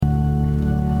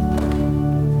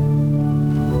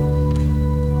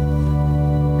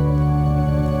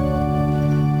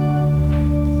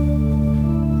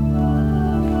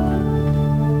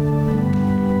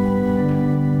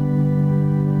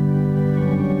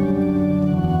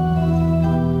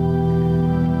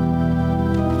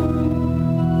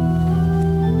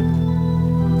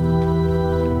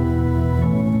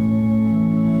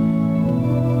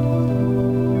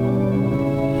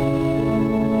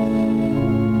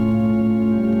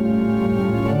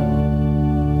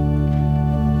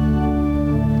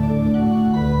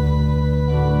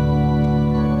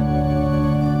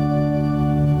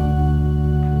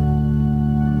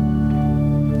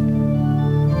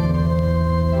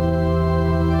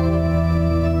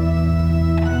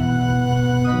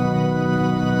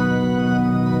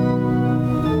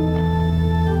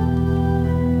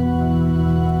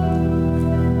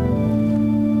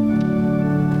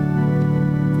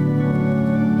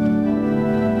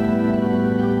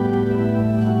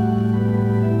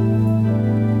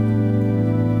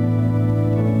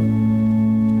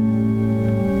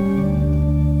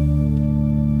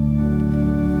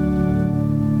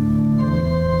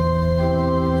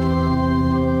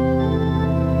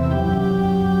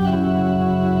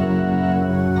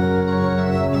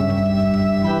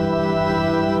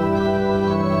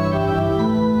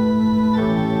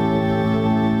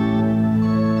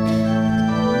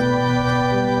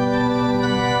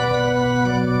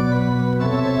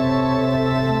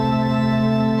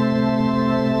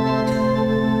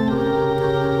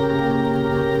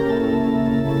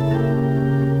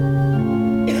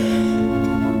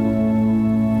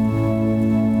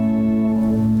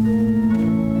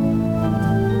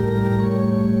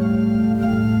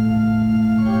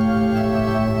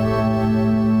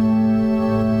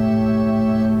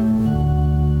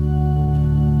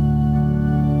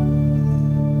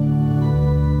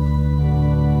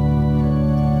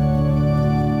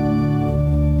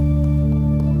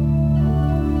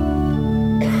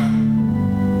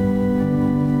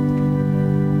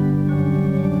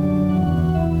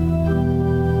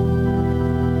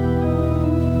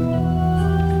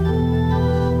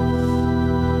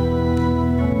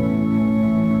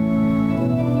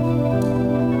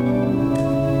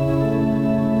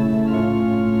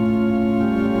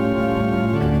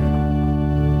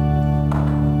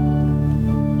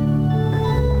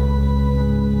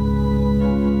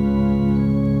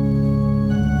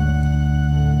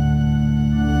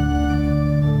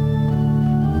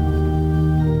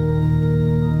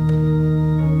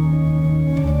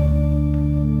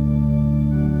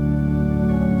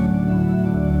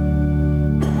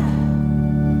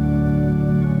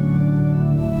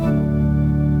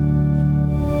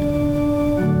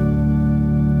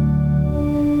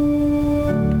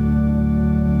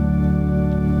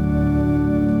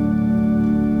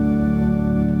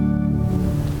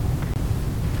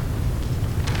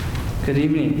Good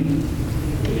evening.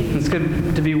 It's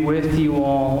good to be with you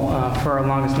all for our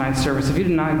longest night service. If you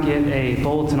did not get a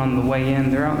bulletin on the way in,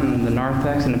 they're out in the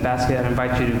narthex in the basket. I'd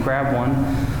invite you to grab one.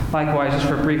 Likewise, just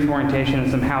for a brief orientation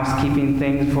and some housekeeping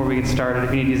things before we get started,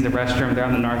 if you need to use the restroom, they're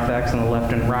on the narthex on the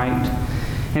left and right.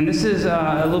 And this is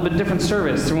a little bit different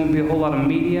service. There won't be a whole lot of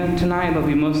media tonight. It'll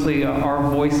be mostly our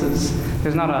voices.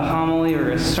 There's not a homily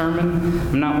or a sermon.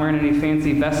 I'm not wearing any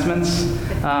fancy vestments.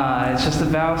 It's just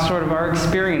about sort of our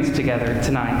experience together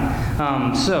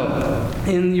tonight. So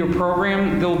in your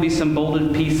program, there will be some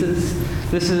bolded pieces.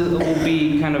 Will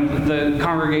be kind of the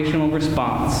congregational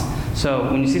response. So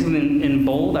when you see something in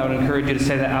bold, I would encourage you to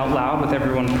say that out loud with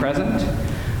everyone present.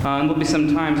 And there'll be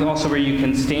some times also where you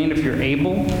can stand if you're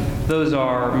able. Those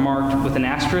are marked with an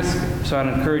asterisk, so I'd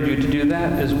encourage you to do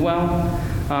that as well.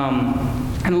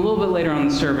 And a little bit later on in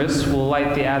the service, we'll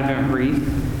light the Advent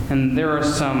wreath, and there are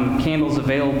some candles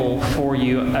available for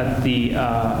you at the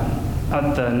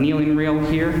kneeling rail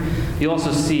here. You'll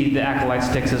also see the acolyte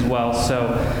sticks as well,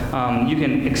 so you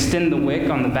can extend the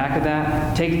wick on the back of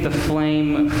that, take the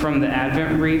flame from the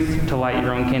Advent wreath to light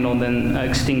your own candle, and then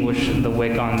extinguish the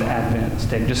wick on the Advent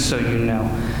stick, just so you know.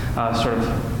 Sort of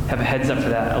have a heads up for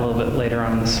that a little bit later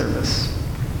on in the service.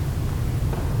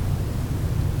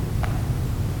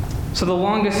 So the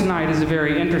longest night is a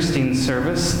very interesting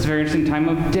service. It's a very interesting time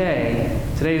of day.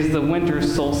 Today is the winter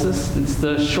solstice. It's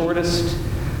the shortest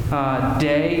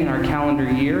day in our calendar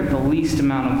year, the least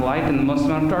amount of light and the most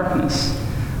amount of darkness.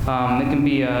 It can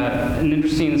be an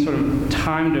interesting sort of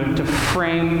time to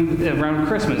frame around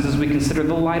Christmas as we consider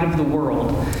the light of the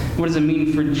world. What does it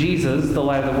mean for Jesus, the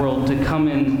light of the world, to come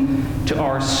into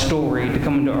our story, to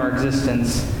come into our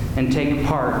existence, and take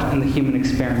part in the human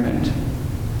experiment?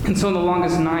 And so in the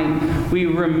longest night, we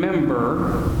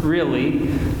remember, really,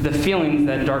 the feelings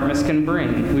that darkness can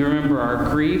bring. We remember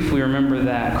our grief. We remember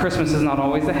that Christmas is not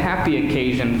always a happy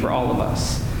occasion for all of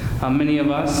us. Many of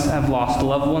us have lost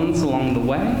loved ones along the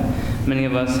way. Many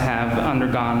of us have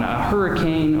undergone a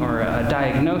hurricane or a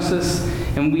diagnosis,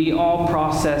 and we all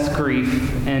process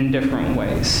grief in different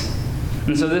ways.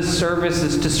 And so this service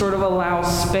is to sort of allow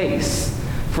space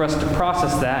for us to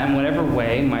process that in whatever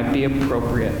way might be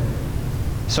appropriate.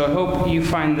 So I hope you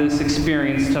find this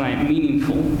experience tonight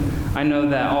meaningful. I know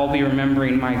that I'll be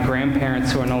remembering my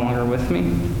grandparents who are no longer with me,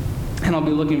 and I'll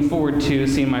be looking forward to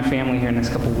seeing my family here next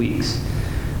couple weeks.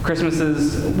 Christmas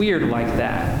is weird like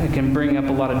that. It can bring up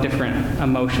a lot of different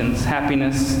emotions,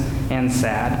 happiness and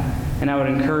sad, and I would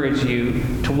encourage you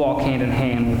to walk hand in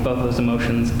hand with both those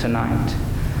emotions tonight.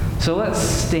 So let's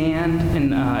stand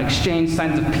and exchange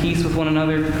signs of peace with one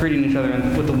another, greeting each other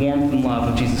with the warmth and love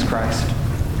of Jesus Christ.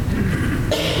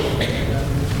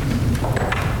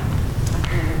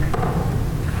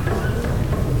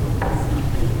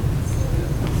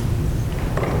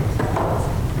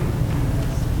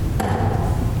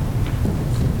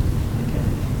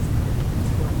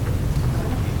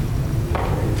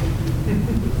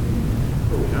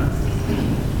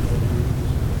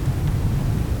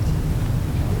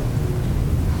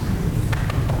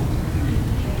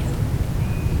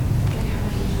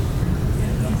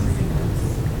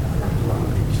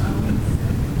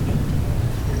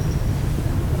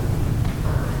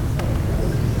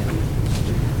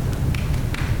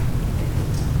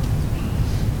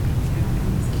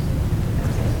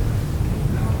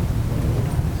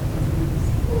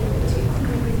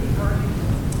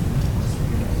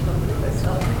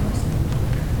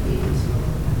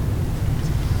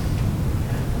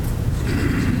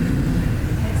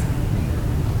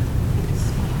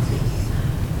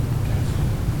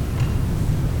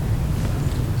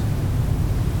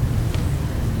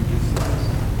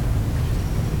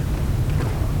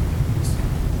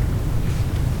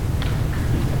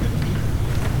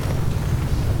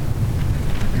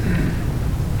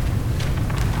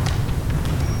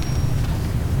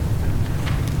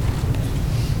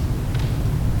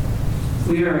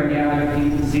 We are a gathered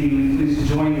people this evening. Please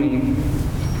join me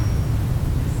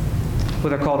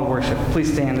with our call to worship.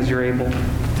 Please stand as you're able.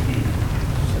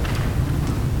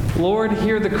 Lord,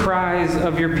 hear the cries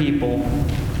of your people.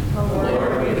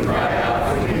 Lord, we cry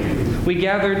out for you. We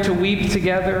gather to weep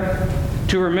together,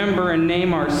 to remember and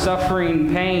name our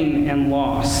suffering, pain, and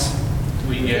loss.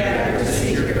 We gather to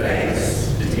seek your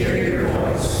face, to hear your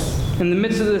voice. In the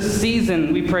midst of this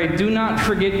season, we pray, do not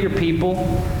forget your people.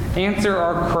 Answer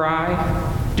our cry.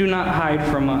 Do not hide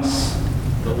from us.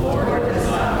 The Lord does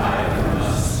not hide from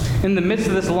us. In the midst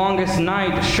of this longest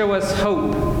night, show us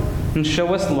hope and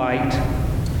show us light.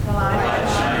 The light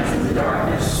shines in the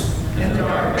darkness, and the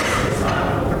darkness does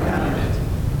not overcome it.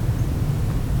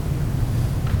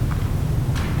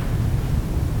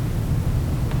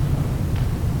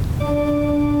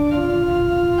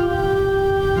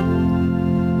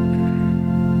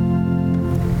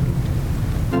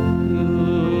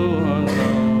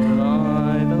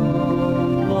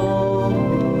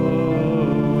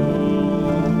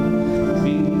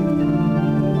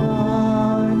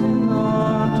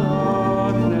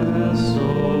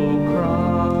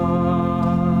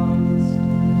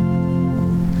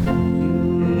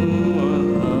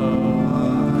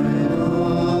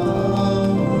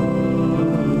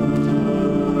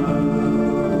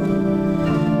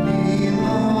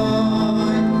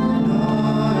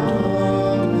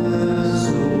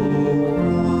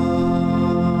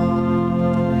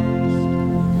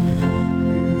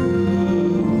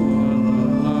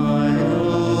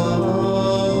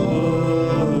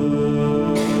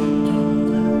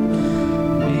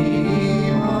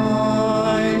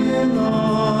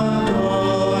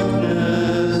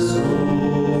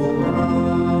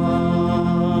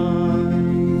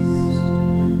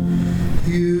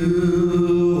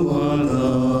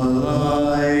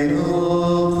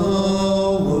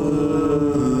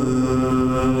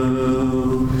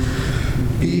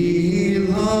 Be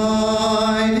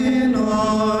light in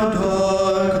our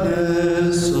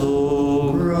darkness,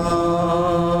 O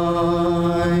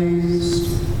Christ.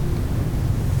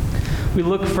 We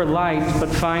look for light, but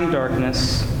find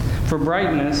darkness, for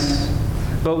brightness,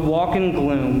 but walk in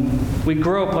gloom. We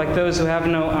grope like those who have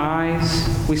no eyes.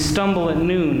 We stumble at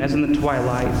noon as in the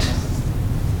twilight.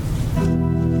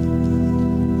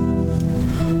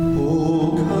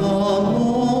 O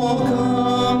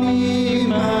come,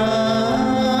 Emmanuel,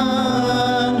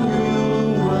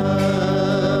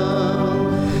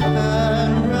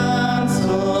 and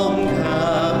ransom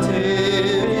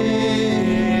captive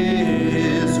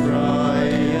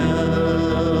Israel,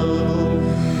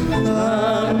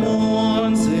 that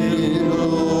mourns in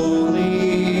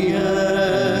lonely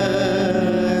exile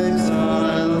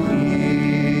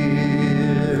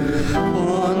here,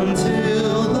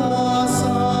 until the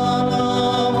Son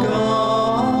of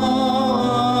God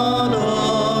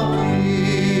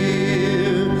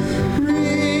appear.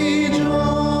 Rejoice,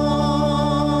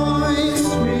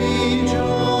 rejoice,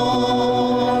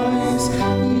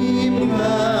 Emmanuel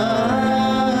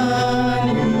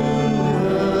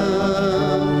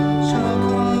shall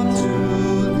come to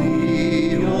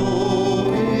thee, O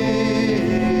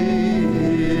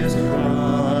Israel.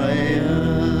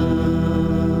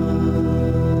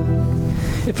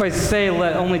 If I say,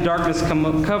 let only darkness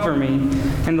cover me,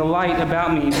 and the light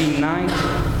about me be night,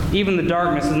 even the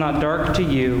darkness is not dark to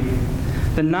you.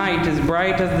 The night is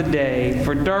bright as the day,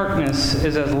 for darkness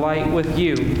is as light with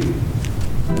you.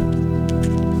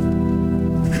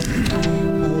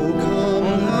 O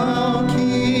come, thou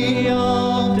King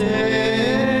of David,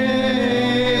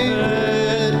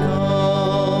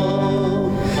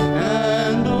 come,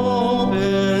 and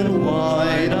open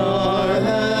wide our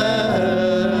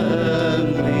heavenly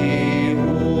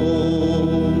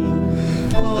home.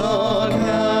 The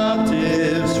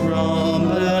captives from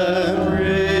their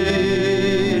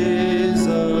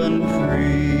prison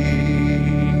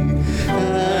free,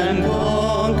 and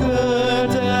conquer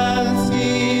death's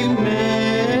deep misery.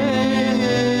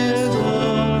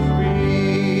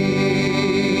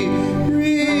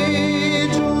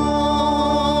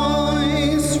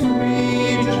 Rejoice,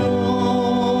 rejoice,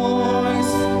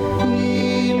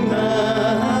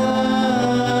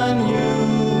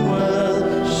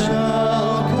 Emmanuel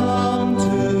shall come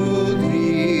to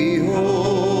thee,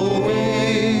 O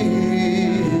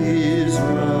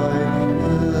Israel.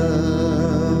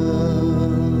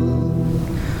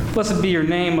 Blessed be your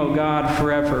name, O God,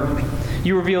 forever.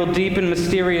 You reveal deep and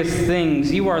mysterious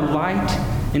things. You are light,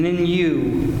 and in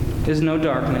you is no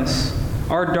darkness.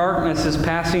 Our darkness is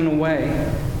passing away,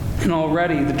 and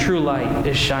already the true light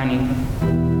is shining.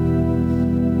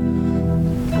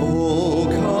 O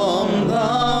come,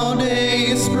 thou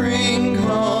dayspring,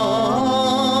 come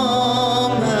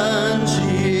and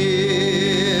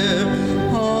cheer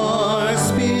our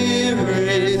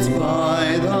spirits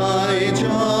by thy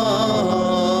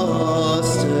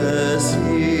justice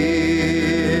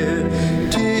here.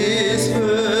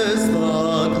 Disperse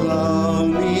the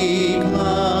cloudy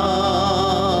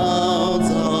clouds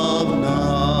of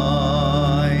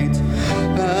night,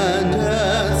 and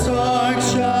as dark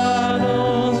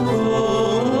shadows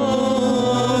put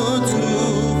to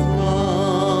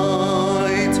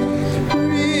flight.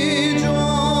 Rejoice,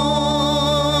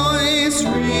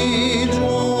 rejoice,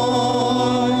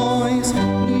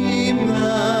 Emmanuel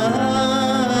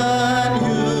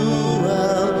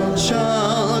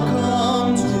shall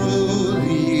come to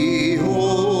thee,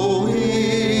 O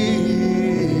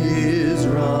Israel.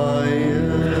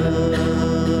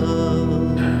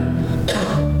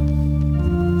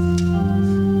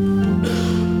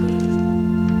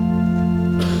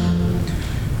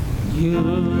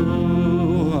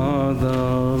 You are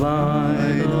the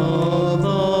light of the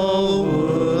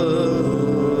world,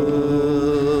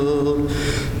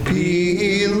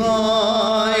 be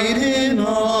light in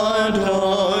our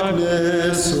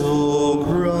darkness, O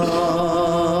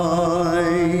Christ.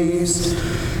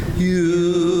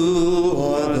 You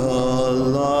are the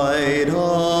light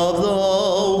of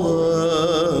the world.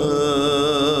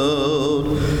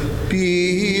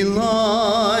 Be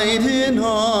light in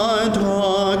our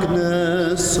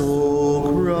darkness,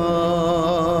 O Christ.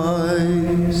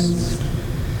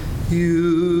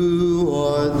 You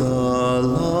are the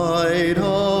light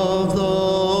of the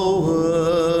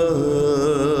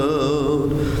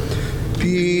world.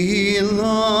 Be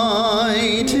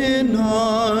light in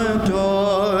our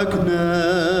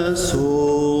darkness,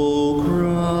 O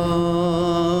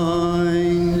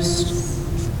Christ.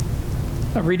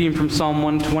 A reading from Psalm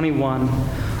 121.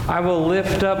 I will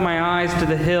lift up my eyes to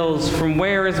the hills. From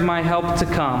where is my help to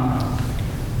come?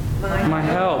 My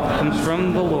help comes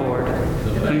from the Lord,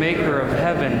 the maker of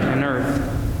heaven and earth.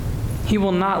 He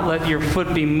will not let your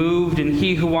foot be moved, and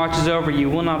he who watches over you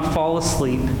will not fall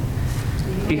asleep.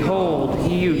 Behold,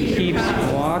 he who keeps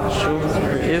watch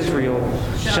over Israel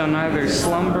shall neither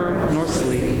slumber nor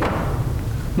sleep.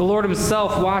 The Lord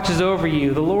himself watches over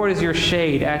you. The Lord is your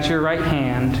shade at your right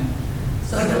hand.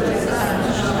 So that the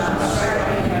sun shall not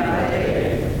strike you by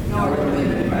day, nor the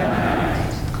moon by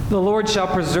night. The Lord shall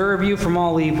preserve you from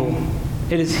all evil.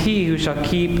 It is he who shall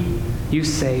keep you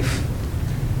safe.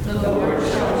 The Lord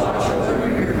shall watch over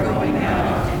your going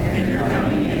out and your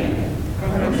coming in,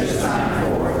 from this time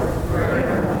forth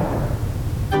forevermore.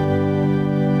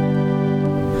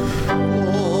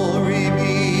 Glory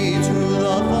be to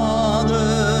the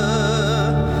Father,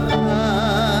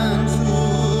 and to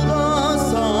the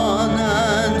Son,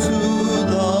 and to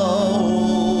the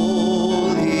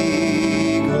Holy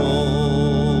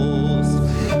Ghost,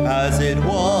 as it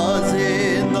was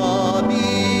in the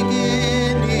beginning,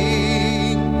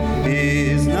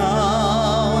 is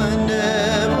now, and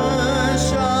ever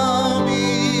shall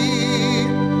be,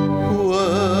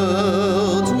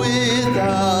 world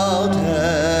without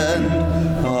end.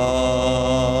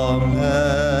 Amen.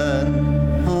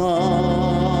 Amen.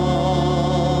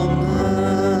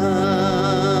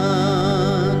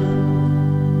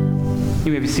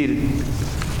 You may be seated.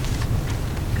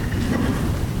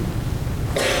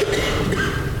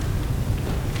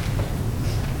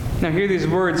 Now hear these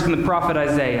words from the prophet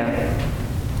Isaiah.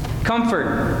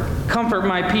 Comfort, comfort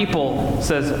my people,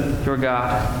 says your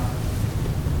God.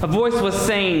 A voice was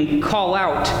saying, call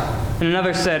out. And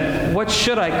another said, what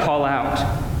should I call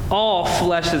out? All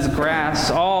flesh is grass.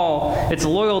 All its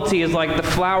loyalty is like the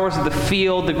flowers of the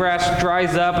field. The grass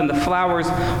dries up and the flowers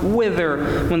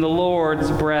wither when the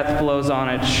Lord's breath blows on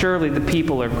it. Surely the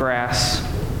people are grass.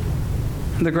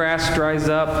 The grass dries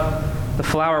up, the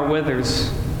flower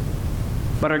withers.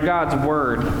 But our God's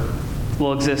word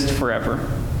will exist forever.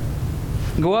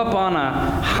 Go up on a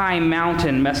high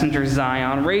mountain, messenger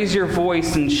Zion. Raise your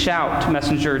voice and shout,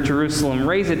 messenger Jerusalem.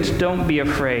 Raise it, don't be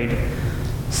afraid.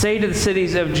 Say to the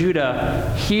cities of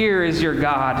Judah, here is your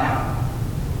God.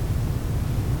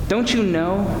 Don't you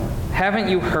know? Haven't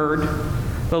you heard?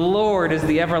 The Lord is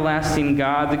the everlasting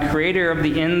God, the creator of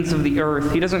the ends of the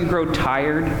earth. He doesn't grow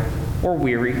tired or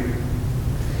weary.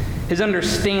 His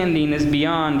understanding is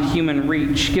beyond human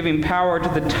reach, giving power to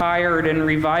the tired and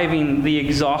reviving the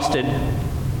exhausted.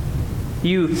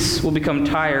 Youths will become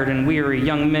tired and weary.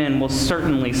 Young men will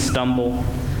certainly stumble.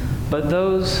 But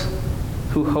those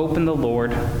who hope in the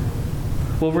Lord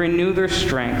will renew their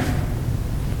strength.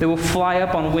 They will fly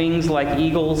up on wings like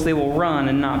eagles. They will run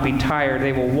and not be tired.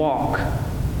 They will walk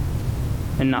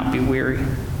and not be weary.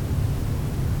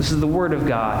 This is the word of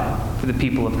God for the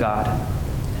people of God.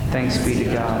 Thanks be to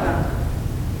God.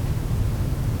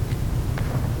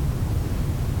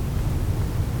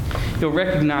 You'll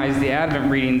recognize the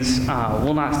Advent readings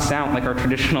will not sound like our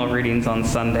traditional readings on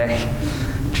Sunday.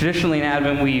 Traditionally in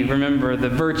Advent, we remember the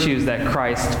virtues that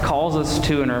Christ calls us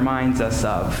to and reminds us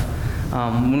of.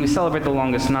 When we celebrate the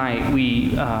longest night,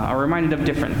 we are reminded of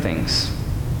different things.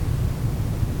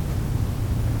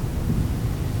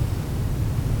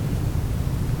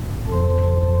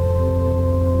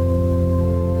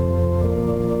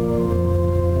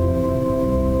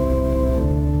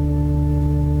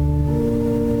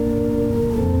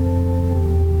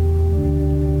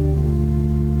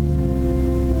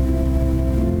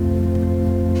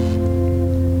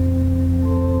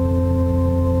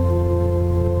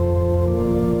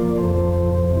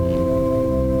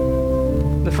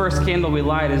 The first candle we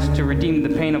light is to redeem the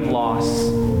pain of loss.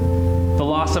 The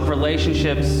loss of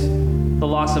relationships, the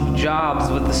loss of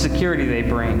jobs with the security they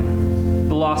bring,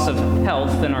 the loss of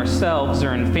health in ourselves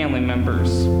or in family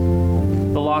members,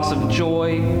 the loss of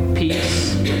joy,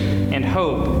 peace, and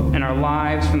hope in our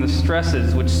lives from the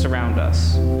stresses which surround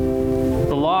us,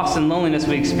 the loss and loneliness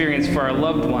we experience for our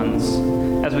loved ones.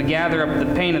 As we gather up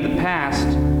the pain of the past,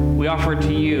 we offer it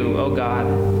to you, O God,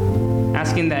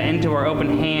 asking that into our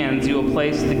open hands you will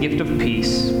place the gift of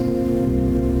peace.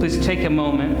 Please take a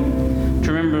moment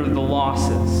to remember the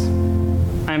losses.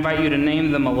 I invite you to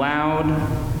name them aloud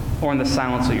or in the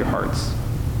silence of your hearts.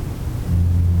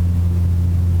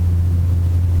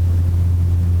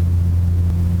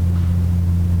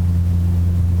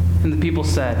 And the people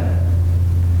said,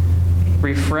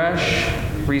 refresh,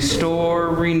 restore,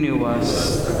 renew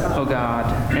us, O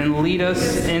God, and lead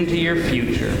us into your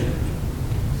future.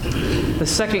 The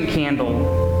second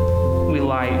candle we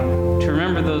light to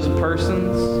remember those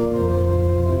persons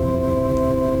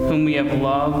whom we have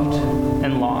loved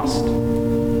and lost.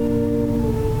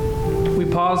 We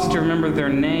pause to remember their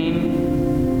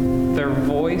name, their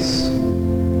voice,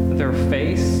 their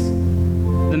face,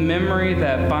 the memory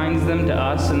that binds them to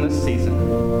us in this season.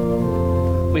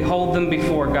 We hold them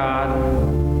before God,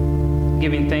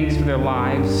 giving thanks for their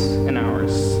lives and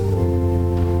ours.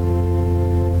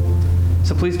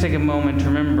 So please take a moment to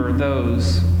remember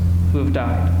those who have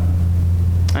died.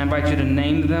 I invite you to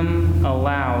name them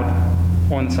aloud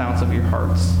or in the silence of your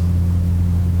hearts.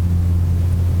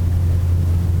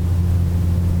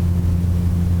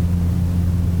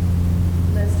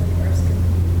 Leslie Erskine,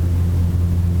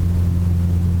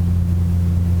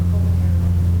 Nicole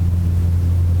Harrell,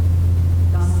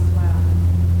 Donald Cloud,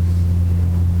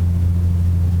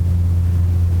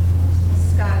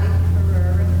 Scotty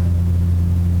Herrera,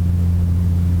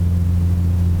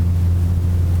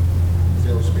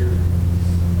 Phil Spear.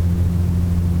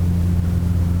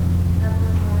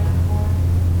 Evelyn White,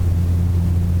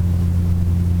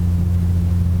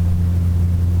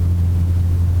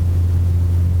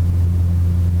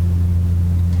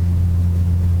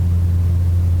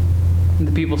 And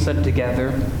the people said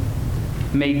together,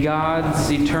 "May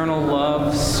God's eternal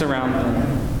love surround them."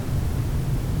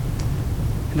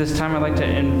 At this time, I'd like to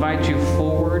invite you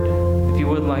forward. If you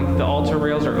would like, the altar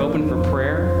rails are open for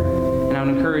prayer. And I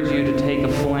would encourage you to take a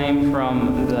flame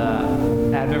from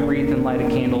the Advent wreath and light a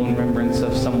candle in remembrance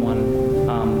of someone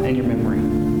in your memory.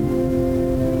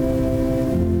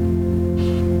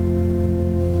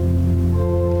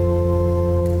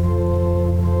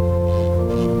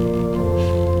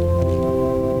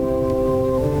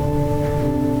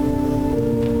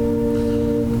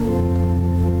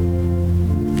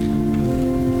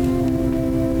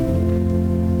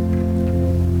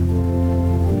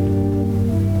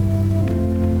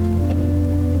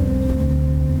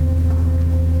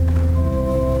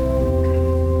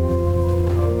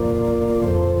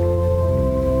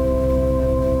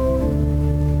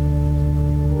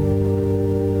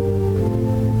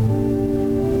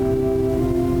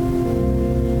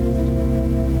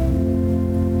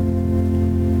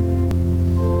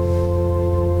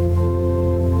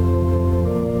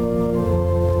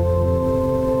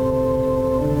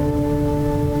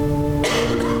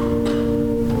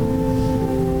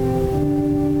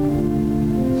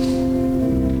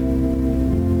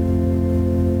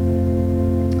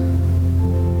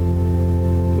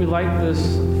 Light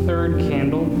this third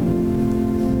candle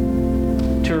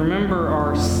to remember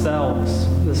ourselves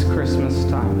this Christmas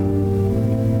time.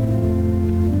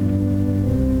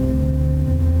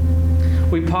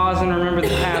 We pause and remember the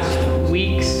past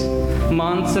weeks,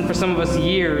 months, and for some of us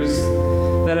years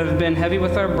that have been heavy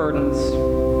with our burdens.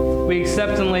 We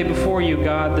accept and lay before you,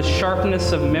 God, the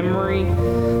sharpness of memory,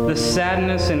 the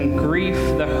sadness and grief,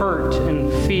 the hurt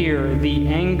and fear, the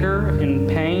anger and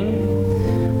pain.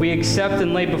 We accept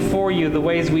and lay before you the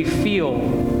ways we feel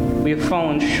we have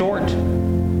fallen short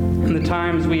and the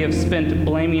times we have spent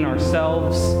blaming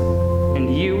ourselves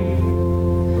and you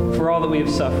for all that we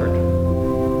have suffered.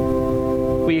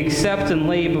 We accept and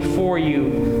lay before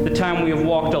you the time we have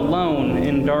walked alone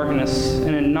in darkness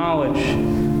and in knowledge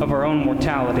of our own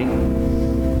mortality.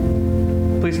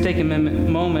 Please take a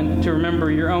moment to remember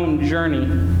your own journey.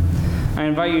 I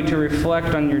invite you to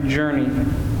reflect on your journey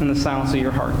in the silence of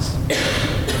your hearts.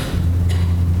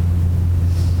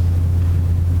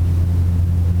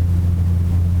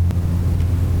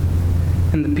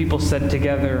 And the people said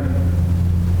together,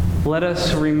 "Let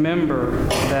us remember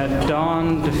that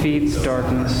dawn defeats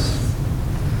darkness."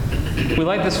 We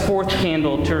light this fourth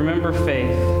candle to remember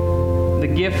faith, the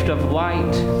gift of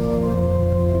light.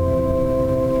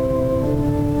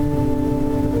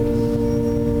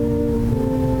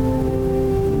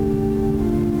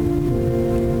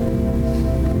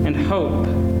 And hope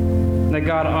that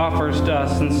God offers to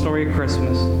us in the story of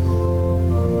Christmas.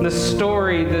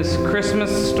 This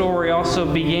Christmas story also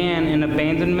began in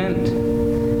abandonment,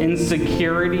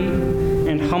 insecurity,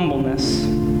 and humbleness.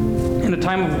 In a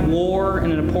time of war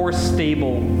and in a poor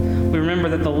stable, we remember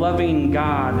that the loving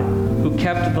God who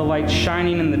kept the light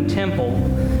shining in the temple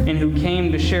and who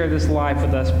came to share this life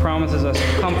with us promises us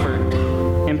comfort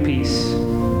and peace.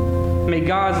 May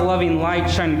God's loving light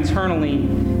shine eternally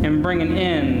and bring an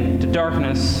end to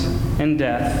darkness and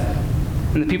death.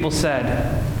 And the people said,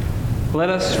 "Let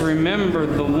us remember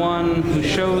the one who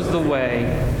shows the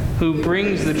way, who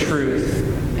brings the truth,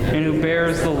 and who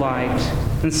bears the light."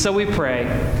 And so we pray,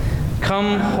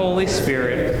 come, Holy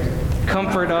Spirit,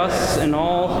 comfort us and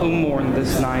all who mourn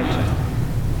this night.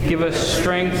 Give us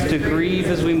strength to grieve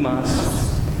as we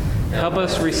must. Help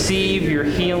us receive your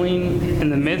healing in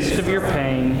the midst of your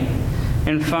pain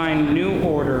and find new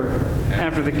order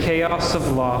after the chaos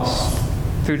of loss.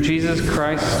 Through Jesus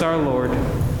Christ our Lord.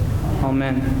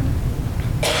 Amen.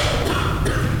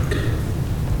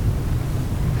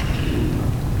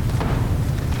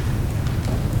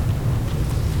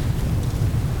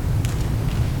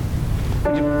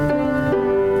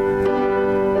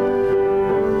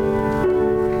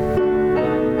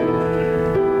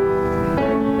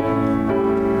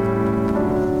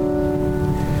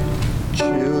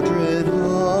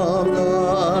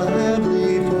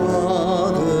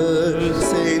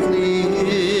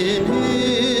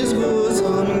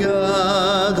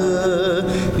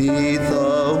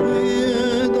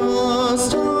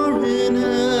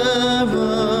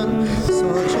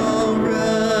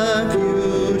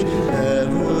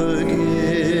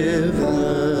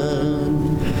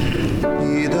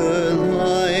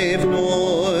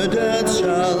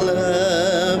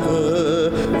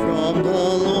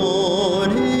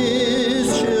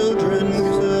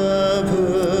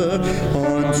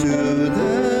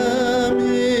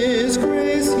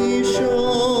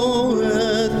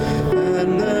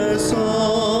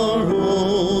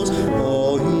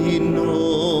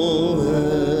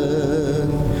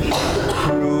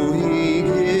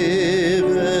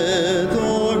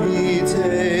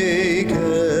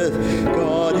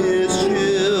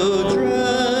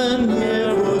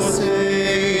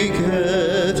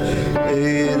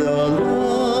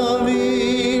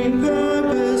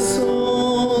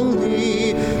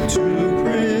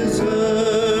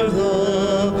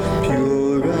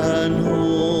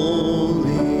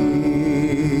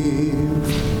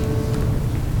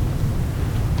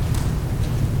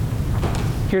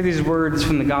 Hear these words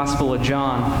from the Gospel of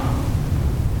John.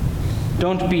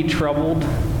 Don't be troubled.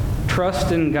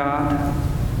 Trust in God.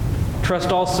 Trust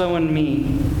also in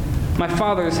me. My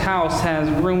Father's house has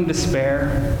room to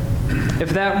spare.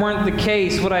 If that weren't the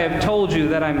case, would I have told you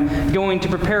that I'm going to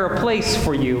prepare a place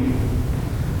for you?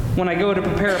 When I go to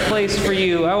prepare a place for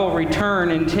you, I will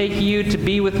return and take you to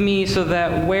be with me so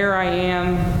that where I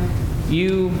am,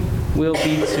 you will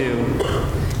be too.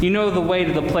 You know the way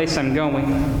to the place I'm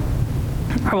going.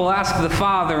 I will ask the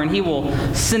Father, and he will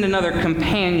send another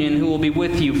companion who will be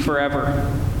with you forever.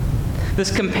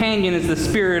 This companion is the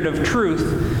Spirit of truth,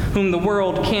 whom the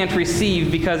world can't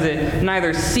receive because it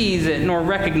neither sees it nor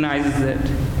recognizes it.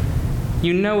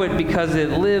 You know it because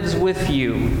it lives with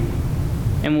you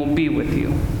and will be with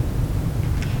you.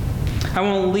 I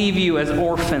won't leave you as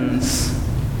orphans.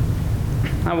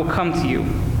 I will come to you.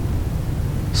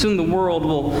 Soon the world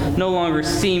will no longer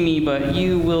see me, but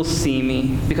you will see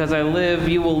me. Because I live,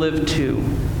 you will live too.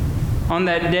 On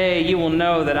that day, you will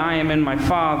know that I am in my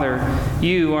Father,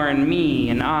 you are in me,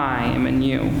 and I am in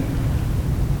you.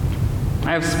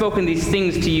 I have spoken these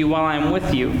things to you while I am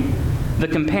with you. The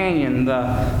companion, the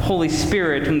Holy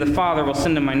Spirit, whom the Father will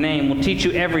send in my name, will teach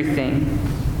you everything,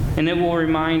 and it will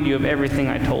remind you of everything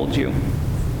I told you.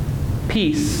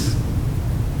 Peace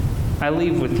I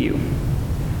leave with you.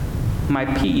 My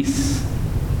peace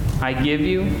I give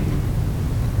you.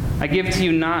 I give to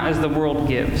you not as the world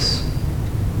gives.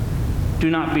 Do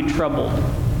not be troubled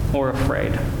or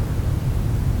afraid.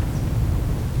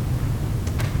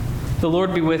 The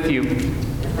Lord be with you.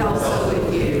 And also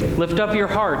with you. Lift up your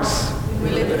hearts. We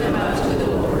lift them up to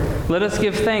the Lord. Let us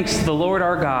give thanks to the Lord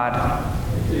our God.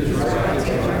 It is right to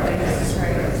give our thanks and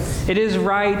praise. It is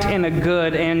right and a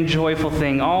good and joyful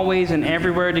thing, always and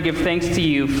everywhere, to give thanks to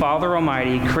you, Father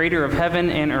Almighty, creator of heaven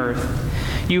and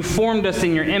earth. You formed us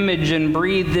in your image and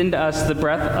breathed into us the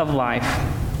breath of life.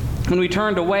 When we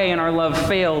turned away and our love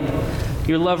failed,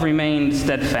 your love remained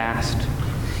steadfast.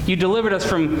 You delivered us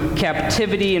from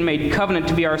captivity and made covenant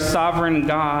to be our sovereign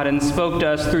God, and spoke to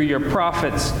us through your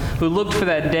prophets, who looked for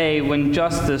that day when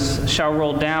justice shall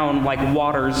roll down like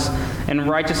waters and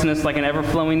righteousness like an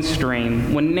ever-flowing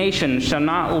stream, when nation shall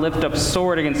not lift up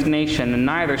sword against nation, and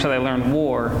neither shall they learn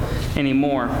war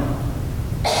anymore.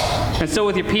 And so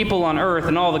with your people on earth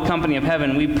and all the company of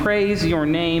heaven, we praise your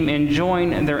name and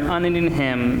join their unending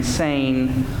hymn,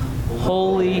 saying,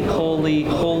 Holy, holy,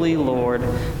 holy Lord,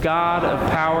 God of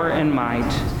power and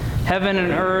might. Heaven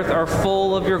and earth are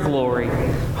full of your glory.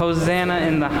 Hosanna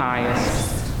in the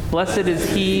highest. Blessed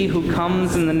is he who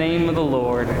comes in the name of the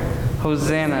Lord.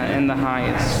 Hosanna in the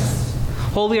highest.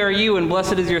 Holy are you, and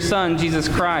blessed is your Son, Jesus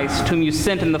Christ, whom you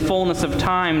sent in the fullness of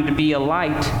time to be a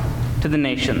light to the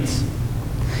nations.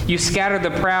 You scatter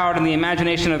the proud in the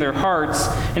imagination of their hearts,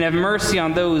 and have mercy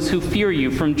on those who fear you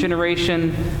from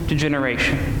generation to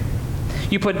generation.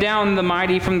 You put down the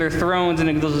mighty from their thrones and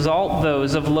exalt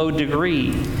those of low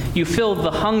degree. You filled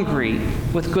the hungry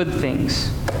with good things,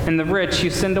 and the rich you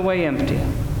send away empty.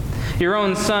 Your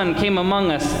own Son came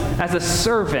among us as a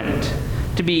servant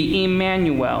to be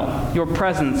Emmanuel, your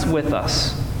presence with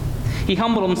us. He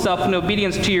humbled himself in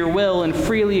obedience to your will and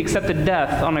freely accepted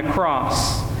death on a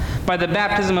cross. By the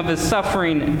baptism of his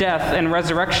suffering, death, and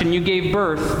resurrection, you gave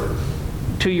birth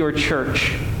to your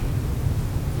church.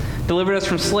 Delivered us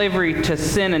from slavery to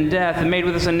sin and death, and made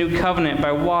with us a new covenant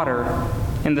by water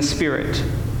and the Spirit.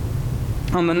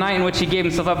 On the night in which he gave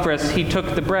himself up for us, he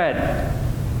took the bread.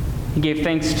 He gave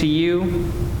thanks to you,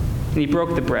 and he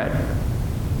broke the bread.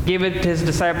 Gave it to his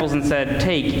disciples and said,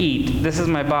 Take, eat, this is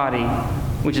my body,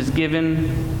 which is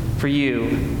given for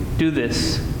you. Do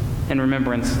this in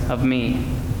remembrance of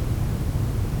me.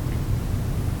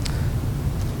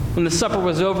 When the supper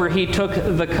was over, he took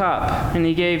the cup, and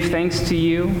he gave thanks to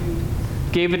you,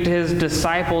 gave it to his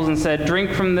disciples, and said,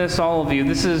 Drink from this, all of you.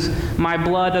 This is my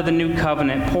blood of the new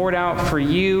covenant, poured out for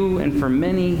you and for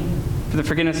many for the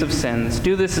forgiveness of sins.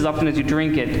 Do this as often as you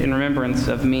drink it in remembrance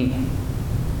of me.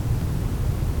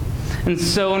 And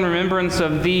so, in remembrance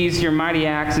of these, your mighty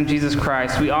acts in Jesus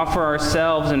Christ, we offer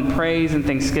ourselves in praise and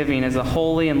thanksgiving as a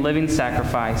holy and living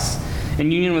sacrifice, in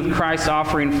union with Christ's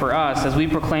offering for us, as we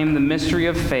proclaim the mystery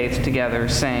of faith together,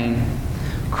 saying,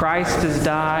 Christ has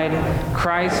died,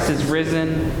 Christ is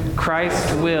risen,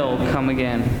 Christ will come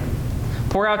again.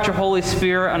 Pour out your Holy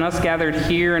Spirit on us gathered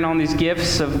here and on these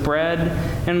gifts of bread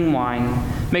and wine.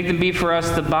 Make them be for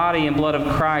us the body and blood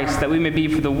of Christ, that we may be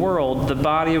for the world the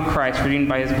body of Christ redeemed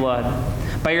by his blood.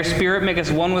 By your Spirit, make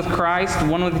us one with Christ,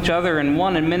 one with each other, and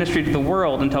one in ministry to the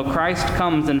world, until Christ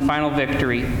comes in final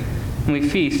victory, and we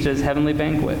feast at his heavenly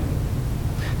banquet.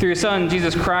 Through your Son,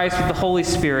 Jesus Christ, with the Holy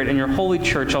Spirit, and your holy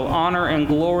church, all honor and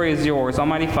glory is yours,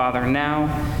 Almighty Father, now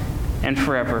and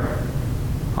forever.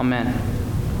 Amen.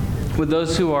 Would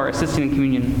those who are assisting in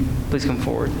communion please come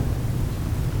forward?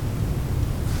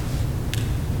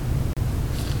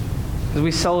 As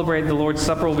we celebrate the Lord's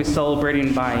Supper, we'll be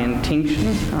celebrating by intinction.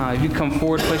 If you come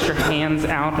forward, place your hands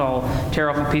out. I'll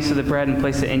tear off a piece of the bread and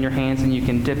place it in your hands, and you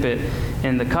can dip it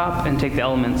in the cup and take the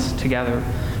elements together.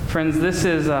 Friends, this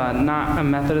is not a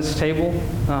Methodist table.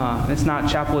 It's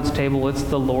not Chapelwood's table. It's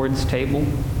the Lord's table.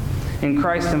 And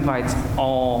Christ invites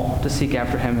all to seek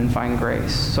after him and find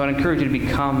grace. So I'd encourage you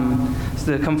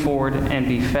to come forward and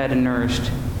be fed and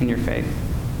nourished in your faith.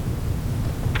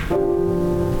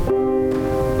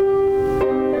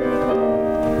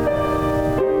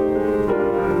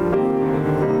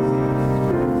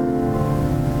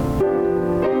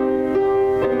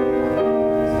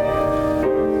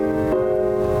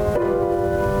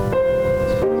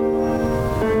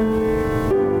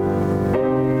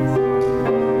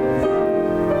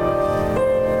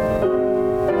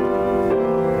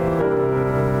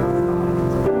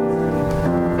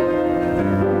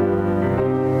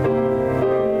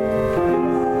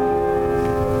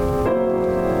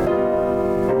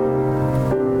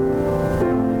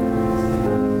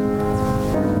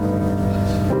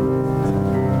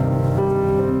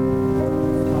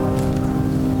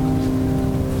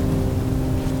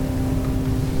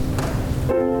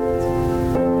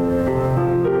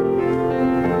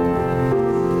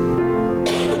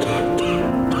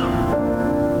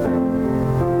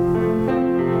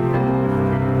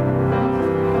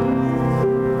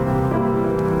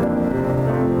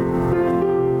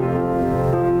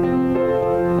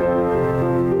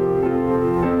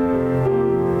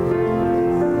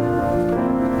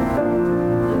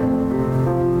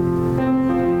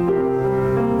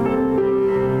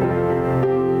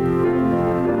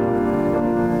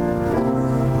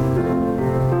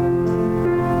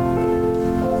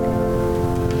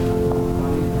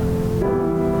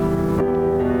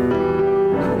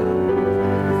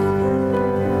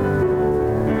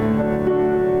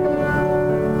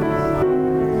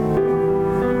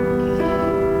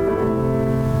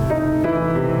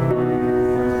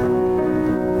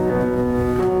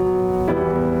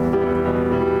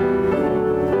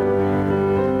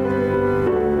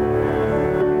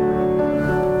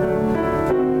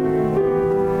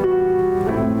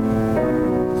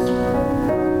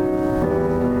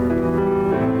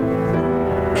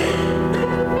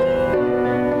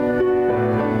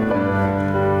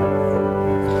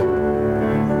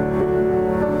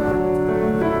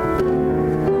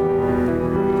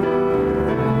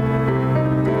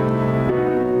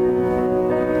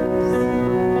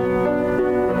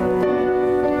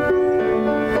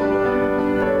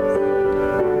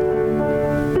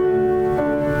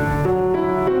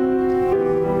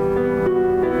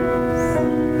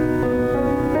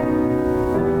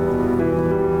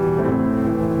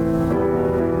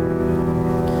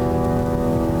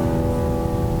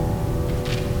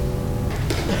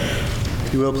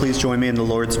 If you will, please join me in the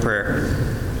Lord's Prayer.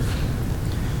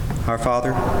 Our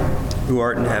Father, who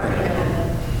art in heaven,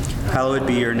 hallowed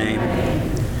be your name.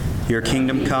 Your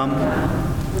kingdom come,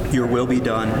 your will be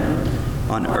done,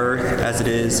 on earth as it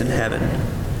is in heaven.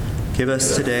 Give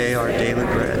us today our daily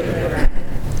bread,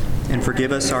 and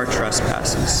forgive us our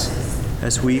trespasses,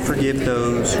 as we forgive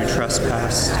those who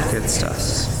trespass against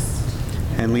us.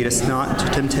 And lead us not into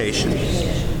temptation,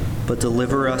 but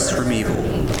deliver us from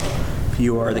evil. For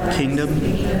you are the kingdom,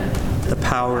 the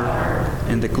power,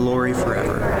 and the glory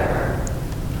forever.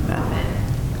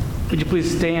 Amen. Would you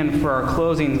please stand for our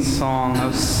closing song? I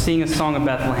was singing a song of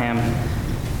Bethlehem,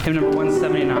 hymn number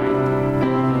 179.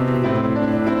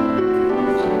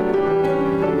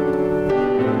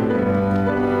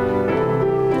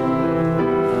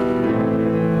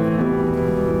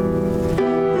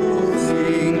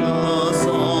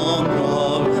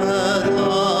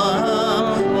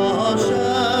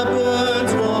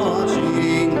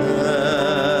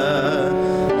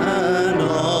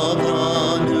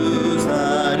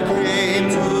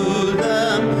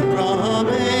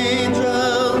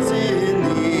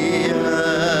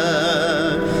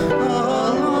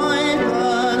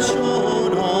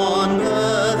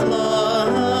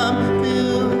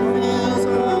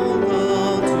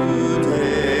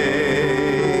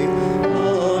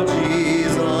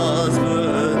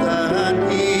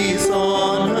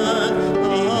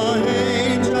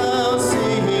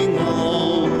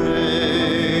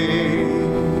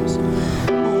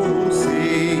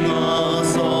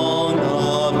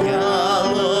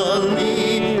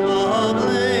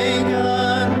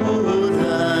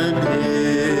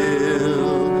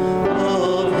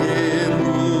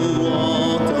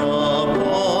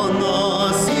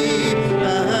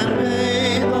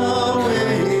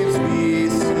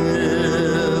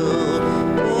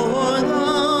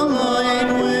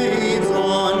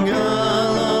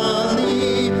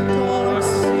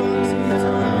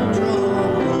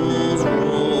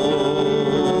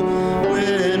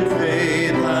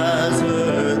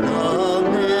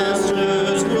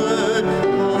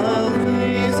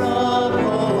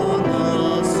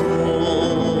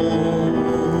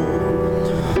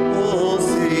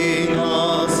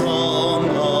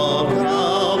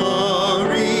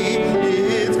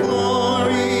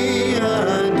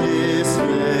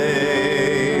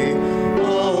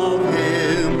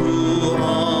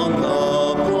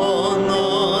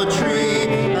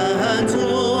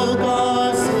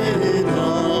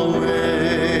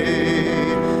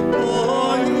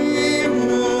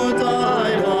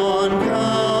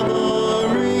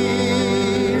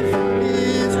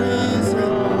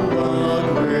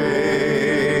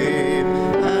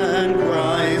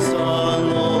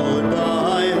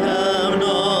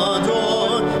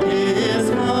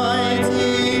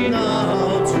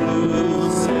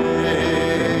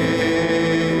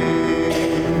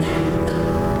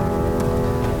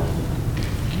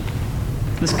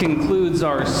 This concludes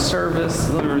our service.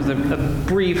 There was a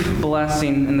brief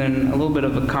blessing and then a little bit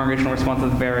of a congregational response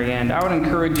at the very end. I would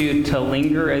encourage you to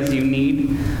linger as you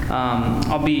need.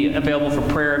 I'll be available for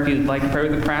prayer if you'd like to pray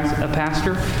with the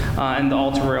pastor, and the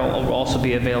altar rail will also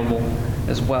be available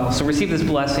as well. So receive this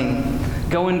blessing.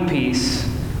 Go in peace,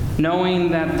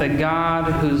 knowing that the God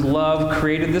whose love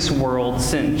created this world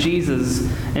sent Jesus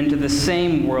into the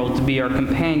same world to be our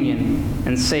companion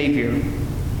and Savior.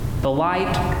 The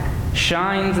light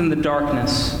shines in the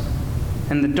darkness,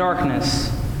 and the darkness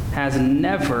has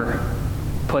never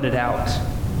put it out.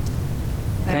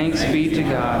 Thanks be to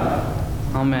God.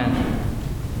 Amen.